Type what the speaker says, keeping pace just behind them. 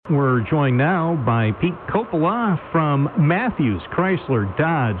We're joined now by Pete Coppola from Matthews Chrysler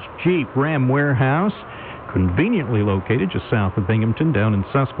Dodge Jeep Ram Warehouse, conveniently located just south of Binghamton, down in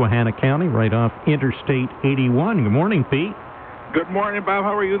Susquehanna County, right off Interstate 81. Good morning, Pete. Good morning, Bob.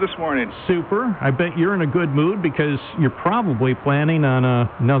 How are you this morning? Super. I bet you're in a good mood because you're probably planning on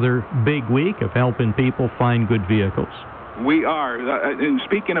another big week of helping people find good vehicles. We are. And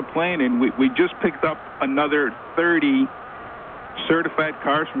speaking of planning, we just picked up another 30 certified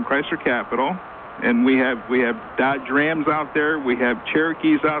cars from Chrysler Capital. And we have Dodge Rams out there. We have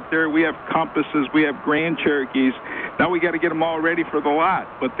Cherokees out there. We have Compasses. We have Grand Cherokees. Now we got to get them all ready for the lot.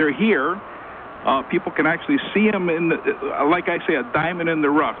 But they're here. People can actually see them in like I say, a diamond in the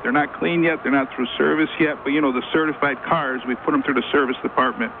rough. They're not clean yet. They're not through service yet. But, you know, the certified cars, we put them through the service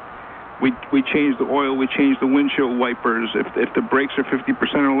department. We change the oil. We change the windshield wipers. If the brakes are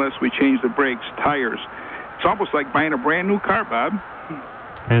 50% or less, we change the brakes, tires. It's almost like buying a brand new car, Bob.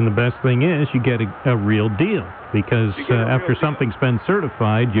 And the best thing is you get a real deal because after something's been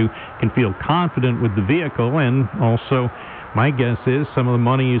certified, you can feel confident with the vehicle. And also, my guess is some of the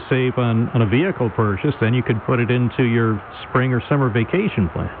money you save on a vehicle purchase, then you could put it into your spring or summer vacation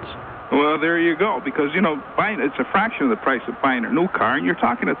plans. Well, there you go, because, you know, it's a fraction of the price of buying a new car, and you're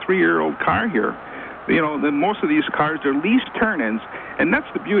talking a 3-year-old car here. You know, then most of these cars are lease turn-ins, and that's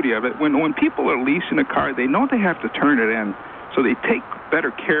the beauty of it. When people are leasing a car, they know they have to turn it in, so they take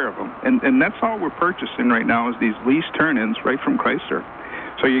better care of them. And that's all we're purchasing right now is these lease turn-ins right from Chrysler.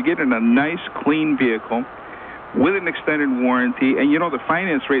 So you're getting a nice, clean vehicle with an extended warranty, and, you know, the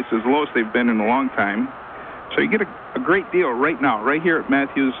finance rate's as low as they've been in a long time. So you get a great deal right now, right here at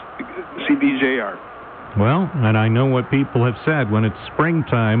Matthews CDJR. Well, and I know what people have said. When it's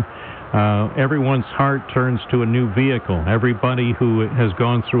springtime, everyone's heart turns to a new vehicle. Everybody who has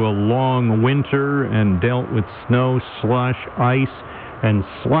gone through a long winter and dealt with snow, slush, ice, and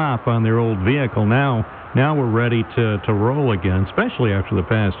slop on their old vehicle, now we're ready to roll again, especially after the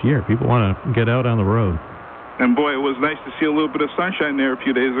past year. People want to get out on the road. And, boy, it was nice to see a little bit of sunshine there a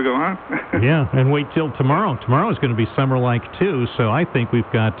few days ago, huh? Yeah, and wait till tomorrow. Tomorrow's going to be summer-like, too, so I think we've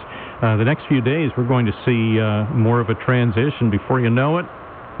got the next few days we're going to see more of a transition. Before you know it,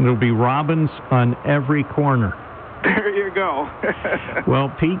 there'll be robins on every corner. There you go. Well,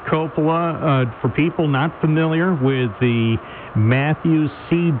 Pete Coppola, for people not familiar with the Matthews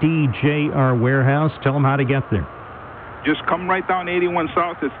CDJR warehouse, tell them how to get there. Just come right down 81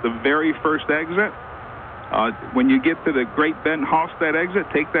 South. It's the very first exit. When you get to the Great Bend Halstead exit,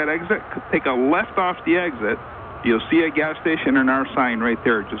 take that exit, take a left off the exit. You'll see a gas station and our sign right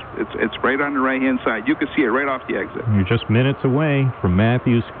there. It's right on the right-hand side. You can see it right off the exit. You're just minutes away from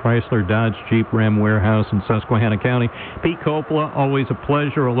Matthews Chrysler Dodge Jeep Ram Warehouse in Susquehanna County. Pete Coppola, always a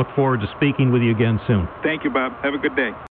pleasure. I'll look forward to speaking with you again soon. Thank you, Bob. Have a good day.